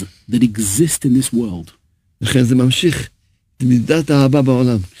loves that exist in this world. לכן זה ממשיך את מידת האהבה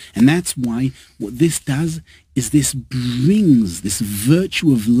בעולם. And that's why what this does is this brings this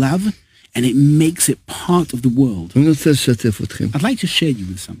virtue of love and it makes it part of the world. אני רוצה לשתף אתכם. I'd like to share you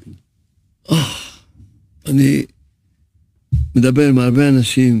with something. אני מדבר עם הרבה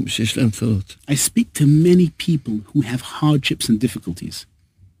אנשים שיש להם צרות. I speak to many people who have hardships and difficulties.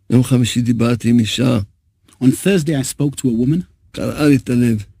 יום חמישי דיברתי עם אישה, On Thursday I spoke to a woman. קרעה לי את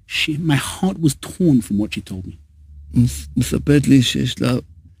הלב. My heart was torn from what she told me. מספרת לי שיש לה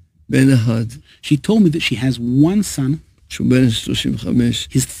בן אחד, She told me that she has one son. שהוא בן 35,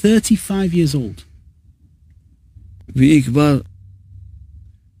 He's 35 years old. והיא כבר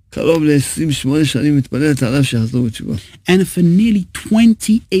קרוב ל-28 שנים מתפללת עליו שיחזור בתשובה. And for nearly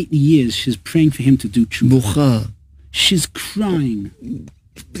 28 years she's praying for him to do tshuva. בוכה. She's crying.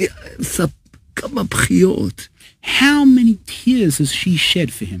 כמה בחיות. How many tears has she shed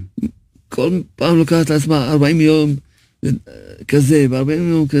for him? כל פעם לוקחת לעצמה 40 יום כזה, ב-40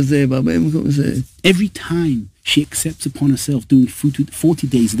 יום כזה, ב-40 יום כזה. Every time she accepts upon herself doing 40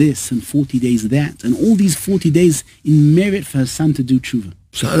 days this and 40 days that, and all these 40 days in merit for her son to do tshuva.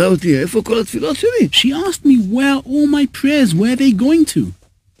 שאלה אותי, איפה כל התפילות שלי? She asked me, where are all my prayers? Where are they going to?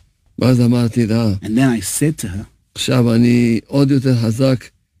 ואז אמרתי לה, And then I said to her, עכשיו אני עוד יותר חזק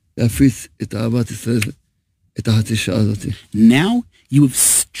להפיץ את אהבת ישראל, את החצי שעה הזאת. now you have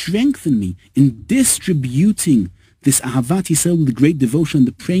strengthened me in distributing this Ahavat Yisrael with great devotion,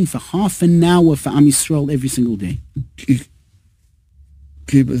 the praying for half an hour for Am Yisrael every single day.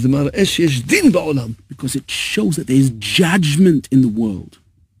 כי זה מראה שיש דין בעולם. Because it shows that there is judgment in the world.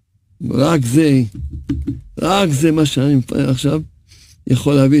 רק זה מה שאני מפעל עכשיו,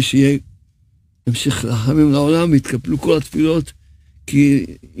 יכול להביא שיהיה המשך רחמים לעולם, והתקפלו כל התפילות, כי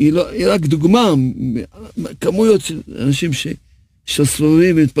היא רק דוגמה, כמויות של אנשים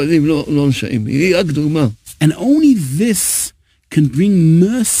שסבורים ומתפללים לא נשאים, היא רק דוגמה. And only this can bring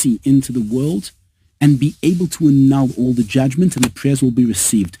mercy into the world and be able to annul all the judgment, and the prayers will be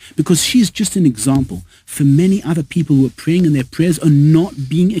received. Because she is just an example for many other people who are praying and their prayers are not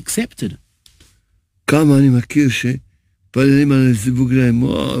being accepted. כמה אני מכיר שפללים על זיווג להם.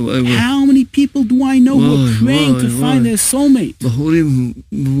 How many people do I know who are praying to find their soulmate? בחורים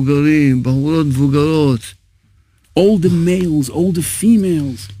מבוגרים, בחורות מבוגרות. Older males, older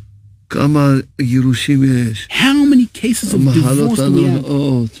females. כמה גירושים יש. How many cases of divorce do we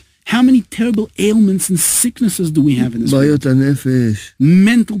have? How many terrible ailments and sicknesses do we have in this world? בעיות הנפש.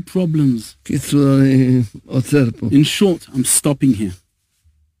 Mental problems. קיצור, אני עוצר פה. In short, I'm stopping here.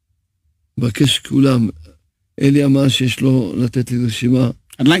 מבקש כולם, אלי אמר שיש לו לתת לי רשימה.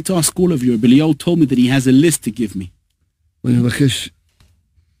 I'd like to ask all of you, Belial told me that he has a list to give me. ואני מבקש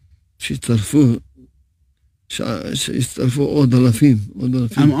שיצרפו, שיצטרפו עוד אלפים.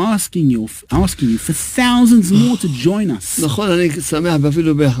 I'm asking you for thousands more to join us. נכון, אני שמח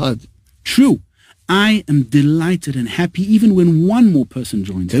ואפילו באחד. True. I am delighted and happy even when one more person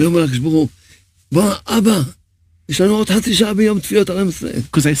joins. אני אומר לקדוש ברוך הוא, בוא, אבא, יש לנו עוד חצי שעה ביום תפילות על עם ישראל.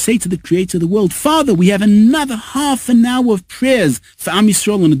 Because I say to the creator of the world, Father, we have another half an hour of prayers for Am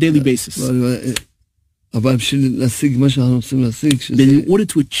Yisrael on a daily basis. אבל בשביל להשיג מה שאנחנו רוצים להשיג, Then in order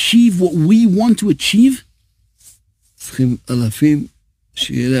to achieve what we want to achieve, צריכים אלפים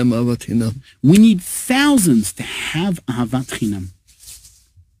שיהיה להם אהבת חינם. we need thousands to have ahavat chinam.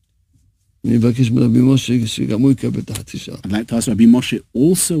 אני מבקש מרבי משה שגם הוא יקבל את החצי שעה. I'd like to ask Rabbi Moshe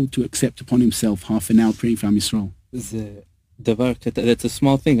also to accept upon himself half an hour praying for Am Yisrael. That's a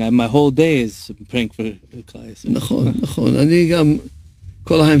small thing. My whole day is praying for Klal. נכון, נכון. אני גם,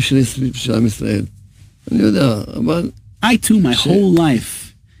 כל החיים שלי סביב של עם ישראל. אני יודע, אבל... I too, my whole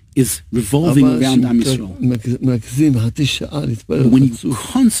life is revolving around Am Yisrael. מרכזים חצי שעה להתפלל When you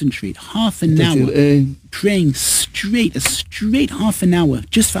חצוף. concentrate half an hour praying straight, a straight half an hour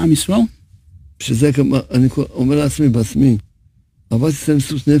just for Am Yisrael, שזה כמה, אני אומר לעצמי בעצמי, עבדתי אצלם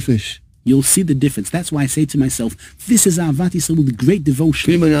סוס נפש. you'll see the difference. That's why I say to myself, this is Ahavat Yisrael with great devotion.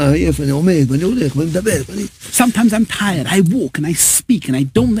 לפעמים אני עייף, אני עומד, ואני הולך, ואני מדבר, ואני... Sometimes I'm tired. I walk and I speak and I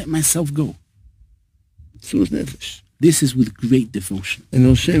don't let myself go. סוס נפש. This is with great devotion. אני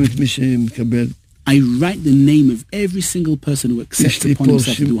רושם את מי שמקבל. I write the name of every single person who accepts upon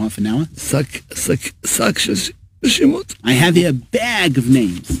himself to do half an hour. שק של רשימות. I have here a bag of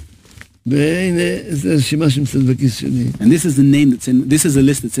names. והנה, זו רשימה שנמצאת בכיס שלי. And this is the name this is a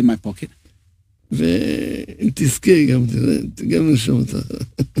list that's in my pocket. ואם תזכה גם, גם נרשום אותה.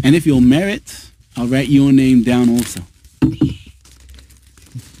 And if you'll merit, I'll write your name down also.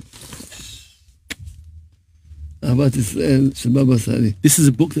 אהבת ישראל של בבא סאלי. This is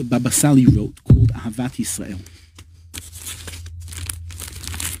a book that Baba Sali wrote called Ahavat Yisrael.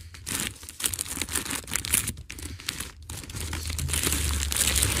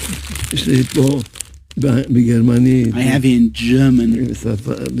 יש לי פה בגרמנית. I have in German,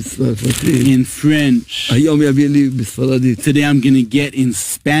 בספרדית. in French. היום יביא לי בספרדית. Today I'm going to get in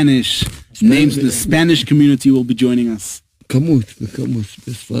Spanish. Names of the Spanish community will be joining us. כמות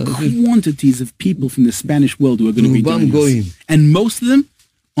בספרדית. Quantities of people from the Spanish world who are going to be רובם joining גויים. us. And most of them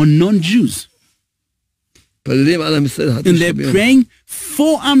are non-Jews. פללים על עם ישראל חצי And שעה they're ביום. praying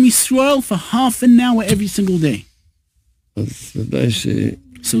for Am Yisrael for half an hour every single day. אז ודאי שזה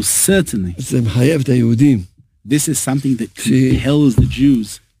So certainly, מחייב את היהודים. this is something that compels the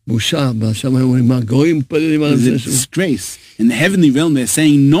Jews. בושה, בשמיים אומרים, מה, גויים מתפללים על עם It's a ישראל? disgrace. In the heavenly realm, they're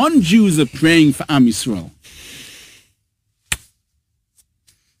saying non-Jews are praying for Am Yisrael.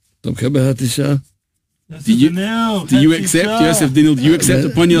 אתה מקבל חצי שעה? Do you accept, Yosef Dinil, do you accept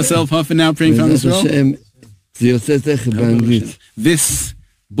upon yourself half an hour praying for Am בעזרת Yisrael? השם, זה יוצא תכף באנגלית. This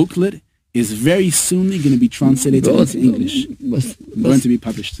booklet is very soonly going to be translated into English. Going to be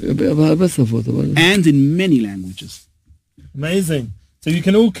published. בהרבה שפות, אבל... And in many languages. Amazing. So you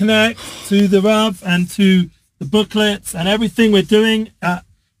can all connect to the Rav and to the booklets and everything we're doing at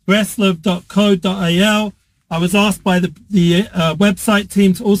breslov.co.il. I was asked by the website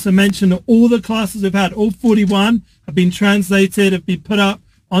team to also mention that all the classes we've had, all 41, have been translated, have been put up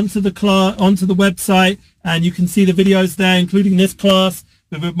onto the website, and you can see the videos there, including this class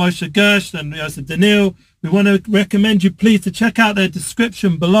with Moshe Gersht and Yosef Daniel. We want to recommend you please to check out their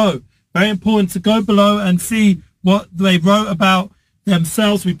description below. Very important to go below and see what they wrote about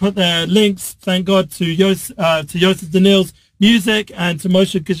themselves. We put their links, thank God, to Yosef Daniel's music and to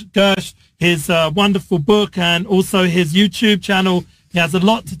Moshe Gersht, his wonderful book, and also his YouTube channel. He has a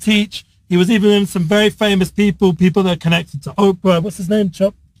lot to teach. He was even in some very famous people that are connected to Oprah. What's his name?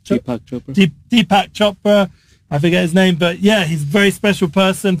 Deepak Chopra. Deepak Chopra. I forget his name, but yeah, he's a very special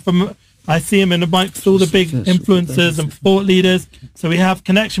person. I see him in amongst all the big influencers and thought leaders. So we have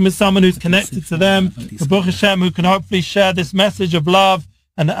connection with someone who's connected to them, Baruch Hashem, who can hopefully share this message of love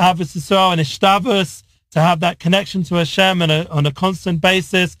and Ahavas Yisrael and Ishtabus, to have that connection to Hashem on a constant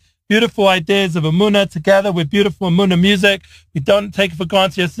basis. Beautiful ideas of Emunah together with beautiful Emunah music. We don't take it for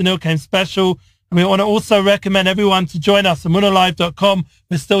granted. Yasinil came special. And we want to also recommend everyone to join us at emunahlive.com.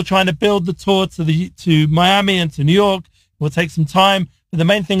 We're still trying to build the tour to Miami and to New York. It will take some time. But the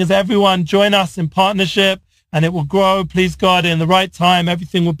main thing is everyone join us in partnership, and it will grow, please God, in the right time.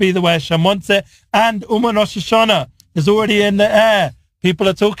 Everything will be the way Hashem wants it. And Rosh Hashanah is already in the air. People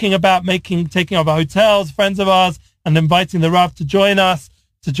are talking about taking over hotels, friends of ours, and inviting the Rav to join us,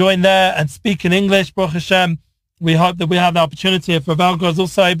 to join there and speak in English, Baruch Hashem. We hope that we have the opportunity. If Rav Algar is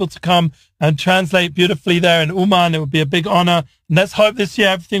also able to come and translate beautifully there in Uman, it would be a big honor. And let's hope this year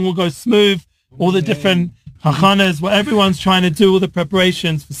everything will go smooth. All the different Hachanas, where everyone's trying to do all the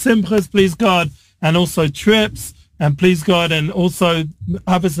preparations for Simchas, please God, and also trips, and please God, and also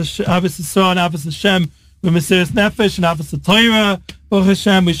Avos Yisrael and Avos Hashem with Mesiras Nefesh and Avos Torah, Baruch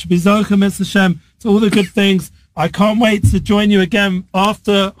Hashem. We should be Zochim Es Hashem. So all the good things. I can't wait to join you again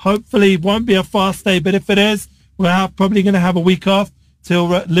after. Hopefully it won't be a fast day, but if it is, we're probably going to have a week off till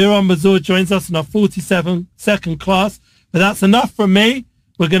Liron Mazur joins us in our 47-second class. But that's enough from me.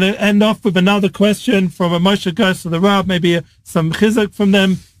 We're going to end off with another question from a Moshe Gersht to the Rab, maybe some chizuk from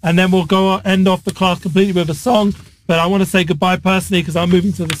them, and then we'll end off the class completely with a song. But I want to say goodbye personally because I'm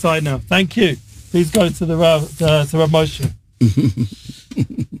moving to the side now. Thank you. Please go to the Rab Moshe.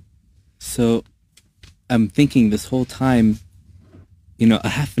 So I'm thinking this whole time, a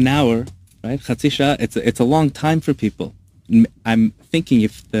half an hour, right? Chatzi shah, it's a long time for people. I'm thinking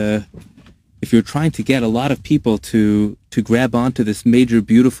if you're trying to get a lot of people to grab onto this major,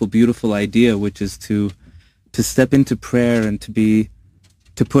 beautiful idea, which is to step into prayer and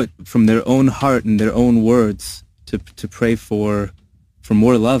to put from their own heart and their own words to pray for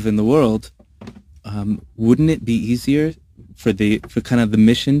more love in the world, wouldn't it be easier for kind of the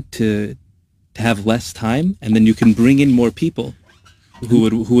mission to have less time, and then you can bring in more people who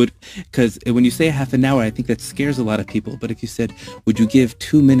would, because when you say half an hour, I think that scares a lot of people. But if you said, would you give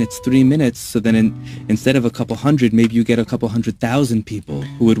 2 minutes, 3 minutes, so then instead of a couple hundred, maybe you get a couple 100,000 people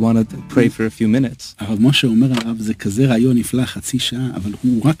who would want to pray for a few minutes. הרב משה אומר, הרב, זה כזה רעיון נפלא, חצי שעה, אבל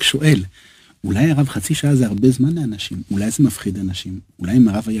הוא רק שואל, אולי הרב חצי שעה זה הרבה זמן לאנשים, אולי זה מפחיד אנשים, אולי אם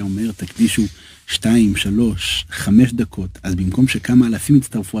הרב היה אומר, תקדישו 2, 3, 5 דקות, אז במקום שכמה אלפים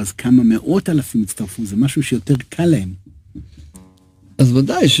יצטרפו, אז כמה מאות אלפים יצטרפו, זה משהו שיותר קל להם. אז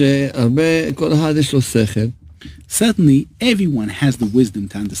ודאי שהרבה, כל אחד יש לו שכל. Certainly, everyone has the wisdom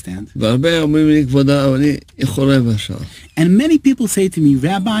to understand. והרבה אומרים לי, כבודה, אני יכול רבע שעה. And many people say to me,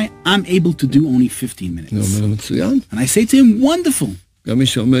 Rabbi, I'm able to do only 15 minutes. אני אומר, מצוין. And I say to him, wonderful. גם מי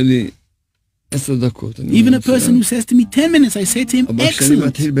שאומר לי, 10 דקות. Even a person who says to me 10 minutes, I say to him, אבל כשאני excellent.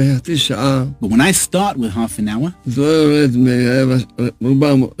 מתחיל בחצי שעה, But when I start with half an hour, זה לא יורד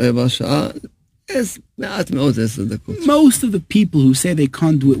מרובם רבע שעה, מעט מאוד 10 דקות. most of the people who say they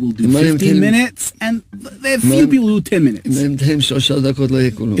can't do it will do 15 minutes, and there are few people who do 10 minutes. אם מתחילים 3 דקות לא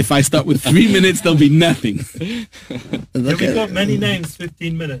יהיה כלום. If I start with 3 minutes, there'll be nothing. Yeah, we've got many names,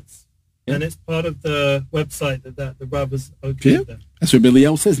 15 minutes. And it's part of the website that the Rab was okay with that. As Rabbi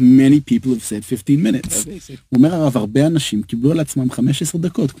Eliyahu says, many people have said 15 minutes. הוא אומר, הרב, הרבה אנשים קיבלו על עצמם 15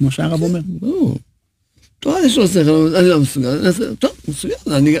 דקות, כמו שהרב אומר. טוב, יש לו שכל, אני לא מסוגל. טוב, מסוגל,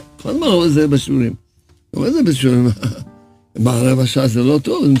 אני כל הזמן רואה את זה בשיעורים. רואה את זה בשיעורים. ברבע שעה זה לא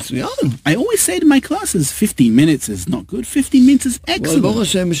טוב, זה מצוין. I always say to my classes, 15 minutes is not good, 15 minutes is excellent. ברוך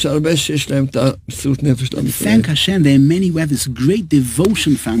השם, יש הרבה שיש להם את המסירות נפש למשראל. Thank Hashem, there are many who have this great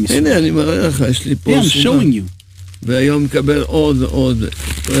devotion family. הנה, אני מראה לך, יש לי פה I'm showing you. והיום מקבל עוד,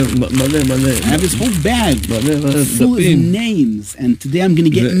 מלא. I have this whole bag מלא, full of names, and today I'm going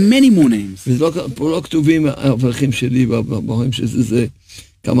to get many more names. פה לא כתובים האברכים שלי, והבחורים שזה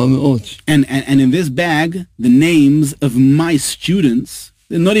כמה מאות. And in this bag, the names of my students,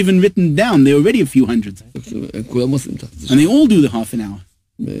 they're not even written down, they're already a few hundreds. כולם עושים את זה. And they all do the half an hour.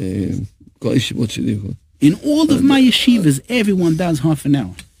 כל הישיבות שלי. In all of my yeshivas, everyone does half an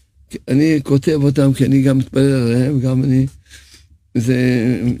hour. אני כותב אותם כי אני גם מתפלל עליהם, וגם אני...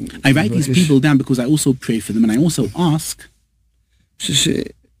 I write these people down because I also pray for them, and I also ask...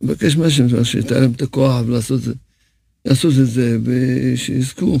 מבקש מהשם, שייתן להם את הכוח ולעשות זה. לעשות את זה,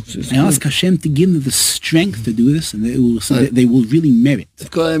 ושיזכו. I ask Hashem to give them the strength to do this, and they will really merit. את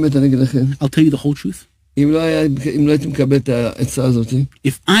כל האמת אני אגיד לכם. I'll tell you the whole truth. אם לא הייתי מקבל את העצה הזאת,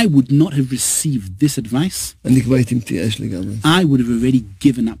 if I would not have received this advice, אני כבר הייתי מתייאש לגמרי. I would have already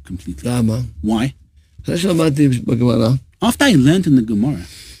given up completely. למה? Why? אחרי שלמדתי בגמרא, after I learned in the Gemara,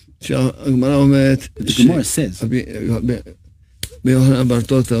 שהגמרא אומרת, the Gemara says, ביוחנן בר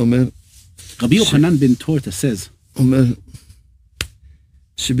תורתא אומר, רבי יוחנן בן תורתא says, אומר,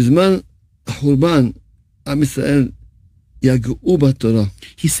 שבזמן החורבן, עם ישראל יגעו בתורה.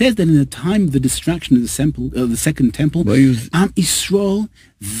 He says that in the time of the destruction of the second temple, Am Yisrael,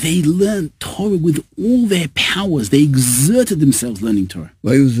 they learned Torah with all their powers. They exerted themselves learning Torah.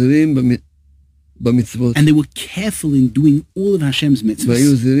 והיו זהירים במצוות. And they were careful in doing all of Hashem's mitzvahs.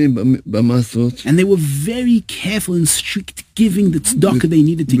 והיו זהירים במעשרות. And they were very careful and strict giving the tzedakah they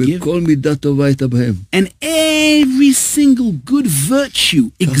needed to give. וכל מידה טובה הייתה בהם. And every single good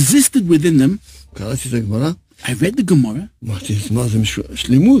virtue existed within them. קראתי את הגמרא. I read the Gemara.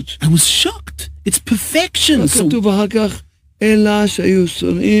 I was shocked. It's perfection. כתוב אחר כך, אלא שהיו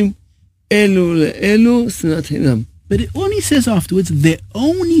שונאים אלו לאלו שנאת חינם. But it only says afterwards, they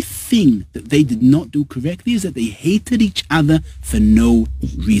only thing that they did not do correctly is that they hated each other for no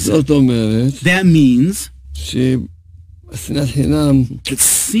reason. זאת אומרת That means ששנאת חינם that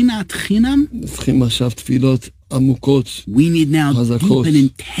sinat chinam, צריכים עכשיו תפילות עמוקות we need now חזקות. deep and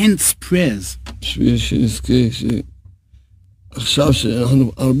intense prayers בשביל שנזכה עכשיו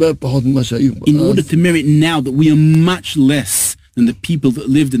שאנחנו הרבה פחות ממה שהיו in order אז to merit now that we are much less than the people that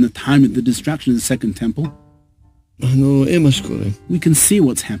lived in the time of the destruction of the second temple. אנחנו רואים מה שקורה. We can see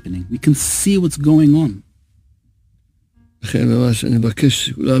what's happening. We can see what's going on. לכן ממש אני מבקש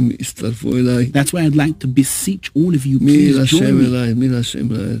שכולם יצטרפו אליי. That's why I'd like to beseech all of you, מי please join להשם me. אליי, מי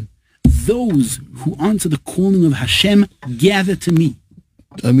להשם אליי. Those who answer the calling of Hashem, gather to me.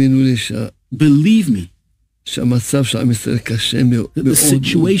 תאמינו לי Believe me שהמצב של עם ישראל קשה מאוד. that the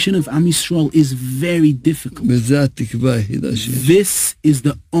situation of Am Yisrael is very difficult. וזה התקווה היחידה שיש. This is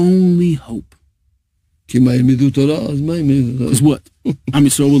the only hope. כי מה, ילמדו תורה? אז מה ילמדו תורה? Because what? Am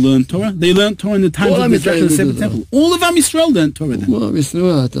Yisrael will learn Torah? They learned Torah in the time All of the destruction of the Am Yisrael seventh temple. All of Am Yisrael learned Torah then. מה,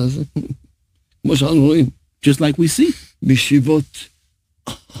 בסנועה, כמו שאנחנו רואים, Just like we see. בישיבות,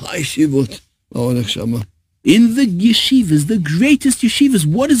 הישיבות, מה הולך שמה? In the yeshivas, the greatest yeshivas,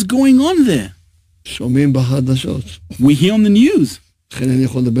 what is going on there? שומעים בחדשות. We hear on the news. לכן אני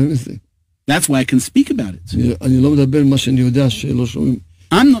יכול לדבר מזה. That's why I can speak about it. אני לא מדבר מה שאני יודע שלא שומעים.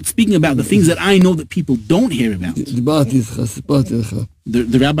 I'm not speaking about the things that I know that people don't hear about. דיברתי איתך, סיפרתי לך.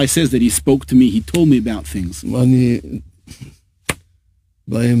 The rabbi says that he spoke to me, he told me about things. אני...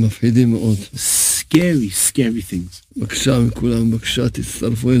 בהם מפחידים מאוד. Scary things. בבקשה מכולם, בבקשה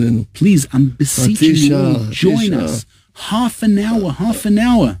תצטרפו אלינו. Please, I'm beseeching you all, join us. Half an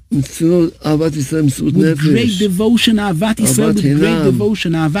hour. מציאות, אהבת ישראל, מציאות With great נפש. devotion, Ahavat Yisrael, with great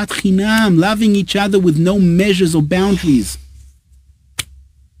devotion, Ahavat Chinam, loving each other with no measures or boundaries.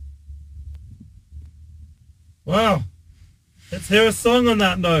 Wow. Let's hear a song on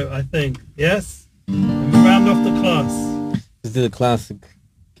that note, I think. Yes? And we round off the class. Let's do the classic.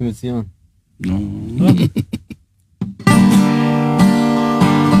 Kimitzion.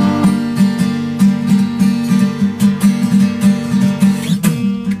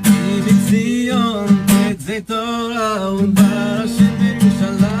 Kimitzion, Tetzei Torah, und Barashem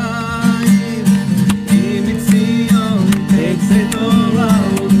Yerushalayim. Kimitzion, Tetzei Torah,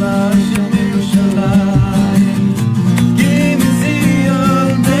 und Barashem Yerushalayim. Kimitzion,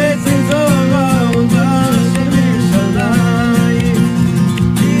 Tetzei Torah, und Barashem Yerushalayim.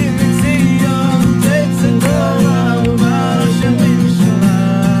 Kimitzion, Tetzei Torah, und Barashem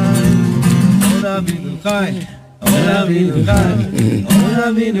Yerushalayim. Ora Avinu Chai, Ora Avinu Chai. Ora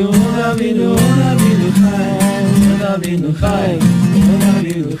Avinu Chai, Ora Avinu Chai, Ora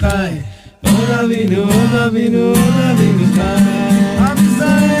Avinu Chai, Ora Avinu Chai. Am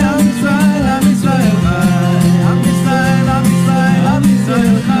Yisrael, Am Yisrael, Am Yisrael Chai. Am Yisrael, Am Yisrael, Am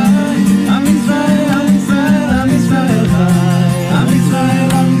Yisrael Chai. Am Yisrael, Am Yisrael, Am Yisrael Chai. Am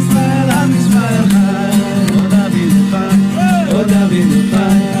Yisrael, Am Yisrael, Am Yisrael Chai. Ora Avinu Chai,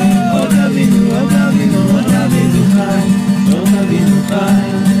 Ora Avinu Chai, Ora Avinu Chai. Ora Avinu Chai,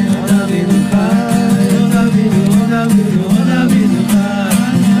 Ora Avinu Chai, Ora Avinu Chai.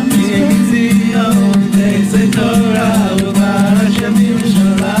 Kimitzion, Tetzei Torah, u'bar Hashem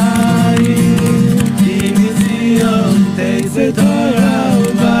Yerushalayim. Kimitzion, Tetzei Torah,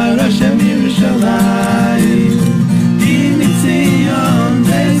 u'bar Hashem Yerushalayim. Kimitzion,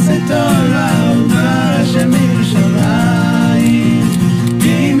 Tetzei Torah, u'bar Hashem Yerushalayim.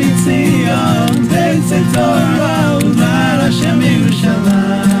 Kimitzion, Tetzei Torah, u'bar Hashem Yerushalayim.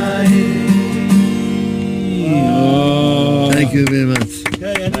 Thank you very much.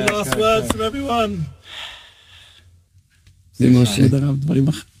 Okay, any last words from everyone? זה משה.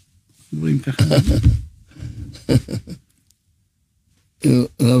 דברים ככה.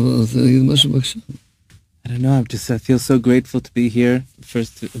 רב, רוצה להגיד משהו בבקשה? I don't know. I feel so grateful to be here.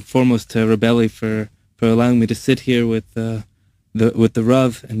 First and foremost, to Rebelli for allowing me to sit here with the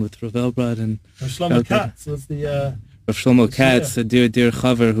Rav and with Rav Elbrad and Shlomo Katz was the... Rav Shlomo Katz, a dear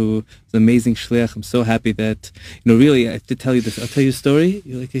chaver who is an amazing shliach. I'm so happy that, really, I have to tell you this. I'll tell you a story.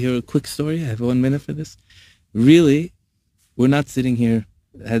 You like to hear a quick story? I have 1 minute for this. Really, we're not sitting here.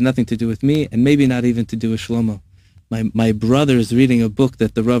 It had nothing to do with me, and maybe not even to do with Shlomo. My brother is reading a book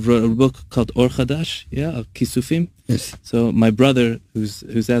that the Rav wrote, a book called Or Chadash, of Kisufim. Yes. So my brother,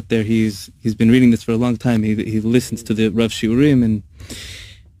 who's out there, he's been reading this for a long time. He listens to the Rav Shiurim, and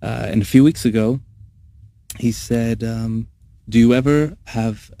a few weeks ago, he said, "Do you ever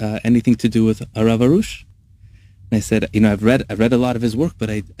have anything to do with Rav Arush?" And I said, I've read a lot of his work, but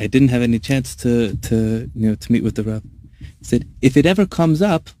I didn't have any chance to meet with the Rav. He said, "If it ever comes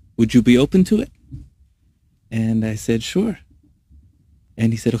up, would you be open to it?" And I said, "Sure."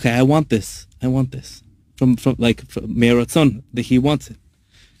 And he said, okay, I want this. From Me'eratzon, that he wants it.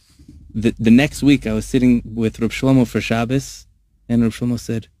 The next week, I was sitting with Reb Shlomo for Shabbos, and Reb Shlomo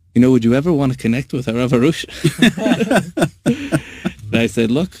said, would you ever want to connect with Harav Arush? And I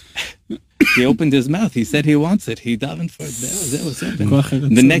said, look, he opened his mouth. He said he wants it. He davened for it. That was happening.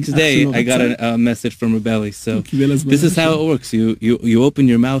 The next day, I got a message from Rebelli. So this is how it works. You open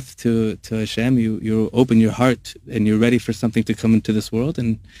your mouth to Hashem. You open your heart, and you're ready for something to come into this world.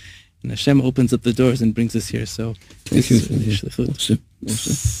 And Hashem opens up the doors and brings us here. So thank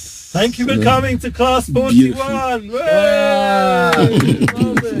you for coming to class 41.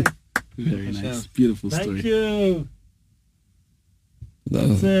 Very nice. Beautiful story. Thank you.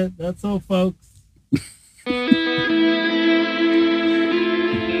 That's it. That's all, folks. Ellie,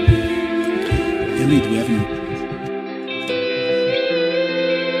 do we have any